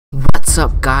What's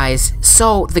up, guys?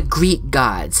 So the Greek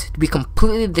gods, we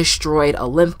completely destroyed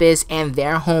Olympus and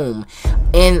their home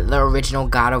in the original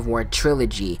God of War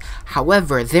trilogy.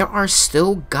 However, there are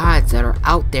still gods that are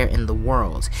out there in the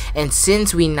world, and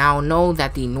since we now know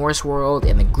that the Norse world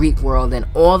and the Greek world and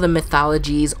all the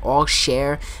mythologies all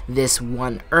share this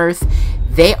one earth,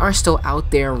 they are still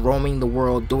out there roaming the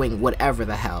world doing whatever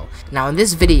the hell. Now in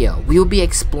this video, we will be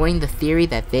exploring the theory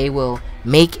that they will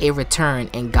make a return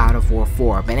in God of War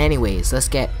 4. But anyways, let's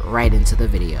get right into the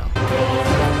video.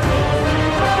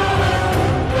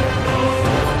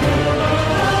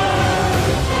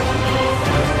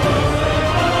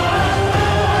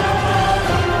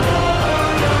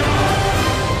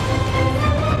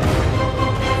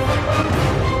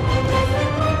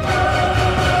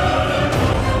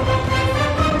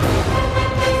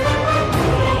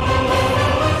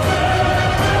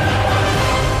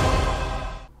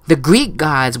 The Greek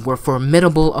gods were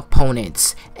formidable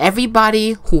opponents.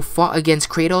 Everybody who fought against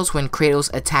Kratos when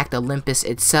Kratos attacked Olympus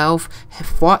itself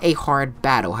fought a hard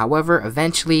battle. However,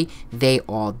 eventually they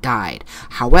all died.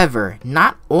 However,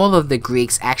 not all of the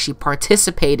Greeks actually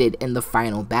participated in the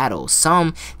final battle.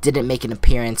 Some didn't make an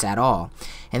appearance at all.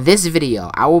 In this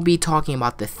video, I will be talking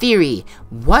about the theory,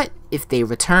 what if they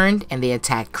returned and they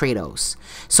attacked Kratos?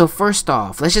 So first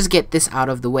off, let's just get this out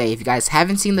of the way. If you guys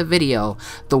haven't seen the video,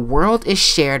 the world is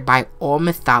shared by all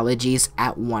mythologies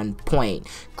at one point.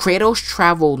 Kratos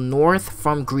traveled north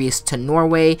from Greece to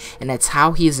Norway, and that's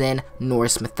how he's in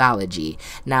Norse mythology.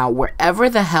 Now, wherever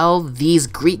the hell these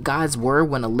Greek gods were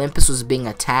when Olympus was being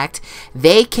attacked,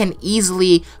 they can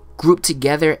easily group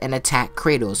together and attack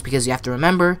Kratos, because you have to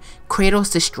remember,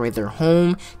 Kratos destroyed their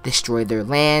home, destroyed their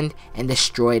land, and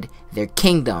destroyed their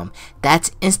kingdom. That's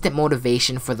instant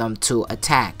motivation for them to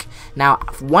attack. Now,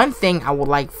 one thing I would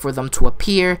like for them to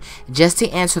appear, just to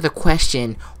answer the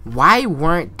question, why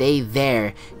weren't they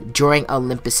there during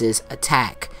Olympus's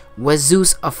attack? Was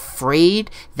Zeus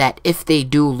afraid that if they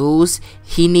do lose,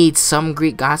 he needs some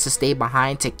Greek gods to stay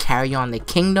behind to carry on the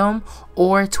kingdom,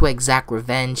 or to exact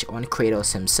revenge on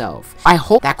Kratos himself? I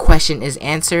hope that question is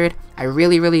answered. I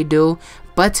really do.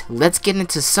 But let's get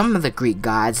into some of the Greek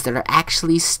gods that are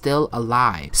actually still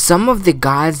alive. Some of the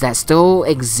gods that still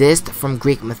exist from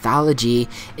Greek mythology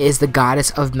is the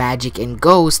goddess of magic and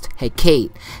ghost,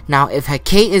 Hecate. Now, if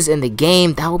Hecate is in the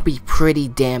game, that would be pretty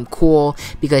damn cool,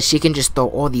 because she can just throw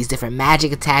all these different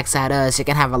magic attacks at us. She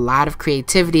can have a lot of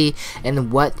creativity in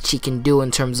what she can do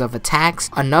in terms of attacks.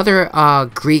 Another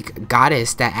Greek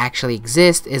goddess that actually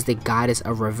exists is the goddess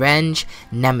of revenge,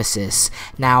 Nemesis.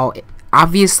 Now,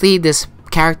 obviously, this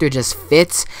character just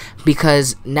fits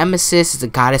because Nemesis is a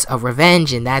goddess of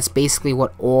revenge, and that's basically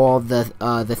what all the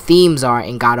themes are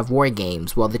in God of War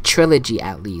games. Well, the trilogy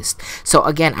at least. So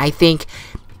again, I think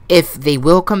if they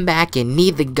will come back and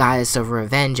need the goddess of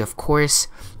revenge, of course,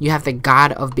 you have the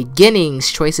god of beginnings,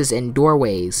 choices, and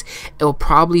doorways. It'll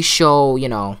probably show, you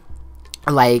know,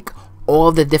 like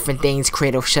all the different things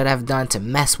Kratos should have done to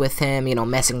mess with him, you know,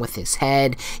 messing with his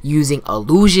head, using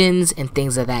illusions and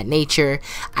things of that nature.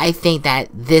 I think that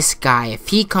this guy, if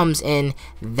he comes in,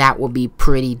 that will be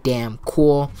pretty damn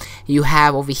cool. You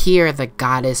have over here the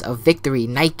goddess of victory,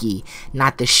 Nike,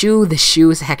 not the shoe. The shoe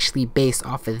is actually based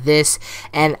off of this,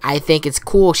 and I think it's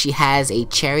cool. She has a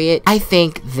chariot. I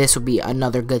think this will be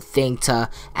another good thing to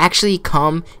actually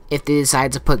come if they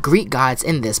decide to put Greek gods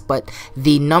in this. But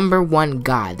the number one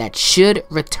god that should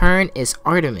return is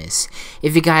Artemis.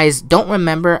 If you guys don't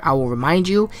remember, I will remind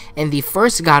you, in the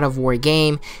first God of War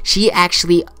game, she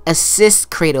actually assists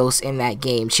Kratos in that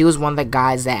game. She was one of the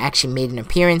guys that actually made an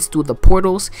appearance through the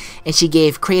portals, and she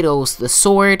gave Kratos the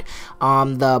sword,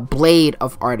 the blade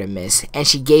of Artemis, and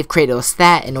she gave Kratos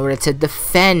that in order to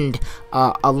defend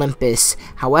Olympus.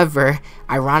 However,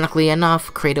 ironically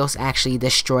enough, Kratos actually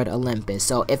destroyed Olympus.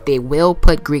 So if they will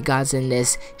put Greek gods in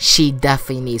this, she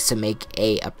definitely needs to make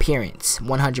a appearance,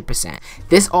 100%.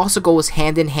 This also goes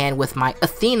hand in hand with my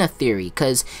Athena theory,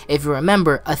 because if you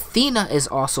remember, Athena is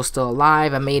also still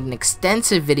alive. I made an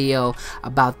extensive video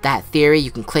about that theory.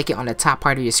 You can click it on the top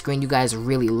part of your screen. You guys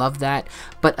really love that.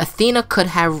 But Athena could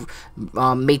have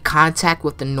made contact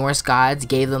with the Norse gods,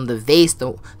 gave them the vase,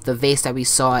 the vase that we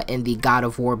saw in the God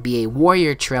of War Be a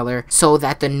Warrior trailer, so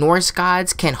that the Norse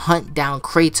gods can hunt down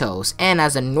Kratos. And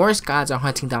as the Norse gods are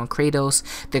hunting down Kratos,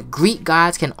 the Greek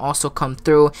gods can also come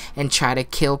through and try to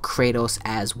kill Kratos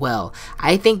as well.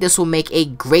 I think this will make a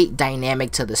great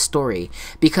dynamic to the story,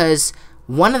 because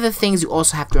one of the things you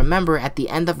also have to remember, at the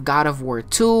end of God of War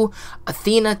 2,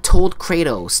 Athena told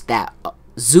Kratos that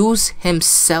Zeus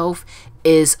himself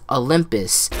is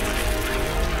Olympus.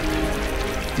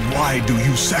 Why do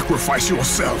you sacrifice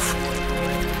yourself?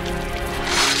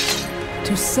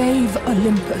 to save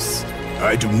Olympus.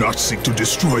 I do not seek to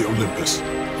destroy Olympus,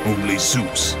 only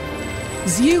Zeus.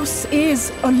 Zeus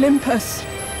is Olympus.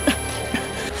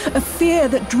 A fear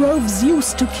that drove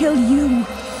Zeus to kill you.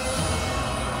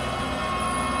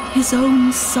 His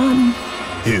own son.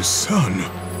 His son?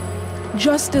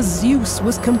 Just as Zeus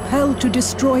was compelled to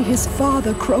destroy his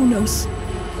father, Kronos.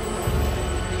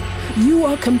 You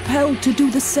are compelled to do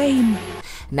the same.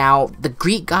 Now, the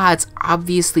Greek gods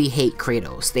obviously hate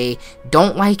Kratos. They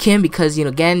don't like him because,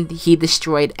 again, he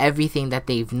destroyed everything that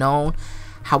they've known.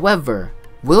 However,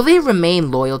 will they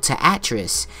remain loyal to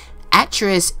Atreus?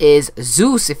 Atreus is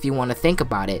Zeus, if you want to think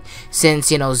about it, since,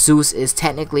 Zeus is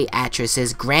technically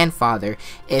Atreus' grandfather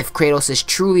if Kratos is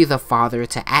truly the father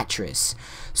to Atreus.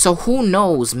 So who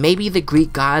knows, maybe the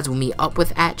Greek gods will meet up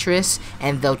with Atreus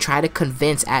and they'll try to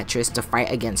convince Atreus to fight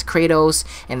against Kratos,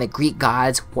 and the Greek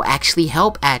gods will actually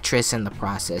help Atreus in the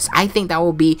process. I think that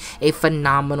will be a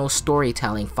phenomenal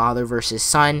storytelling, father versus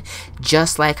son,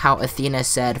 just like how Athena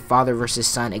said father versus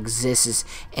son exists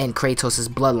in Kratos'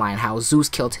 bloodline, how Zeus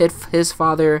killed his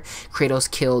father, Kratos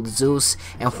killed Zeus,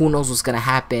 and who knows what's gonna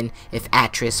happen if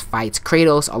Atreus fights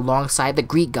Kratos alongside the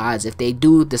Greek gods if they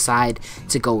do decide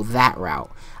to go that route.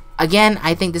 Again,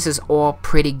 I think this is all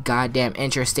pretty goddamn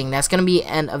interesting. That's gonna be the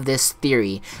end of this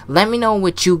theory. Let me know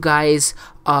what you guys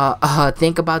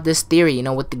think about this theory,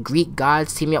 with the Greek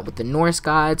gods teaming up with the Norse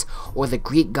gods, or the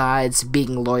Greek gods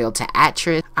being loyal to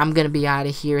Atreus. I'm gonna be out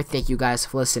of here. Thank you guys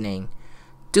for listening.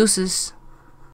 Deuces.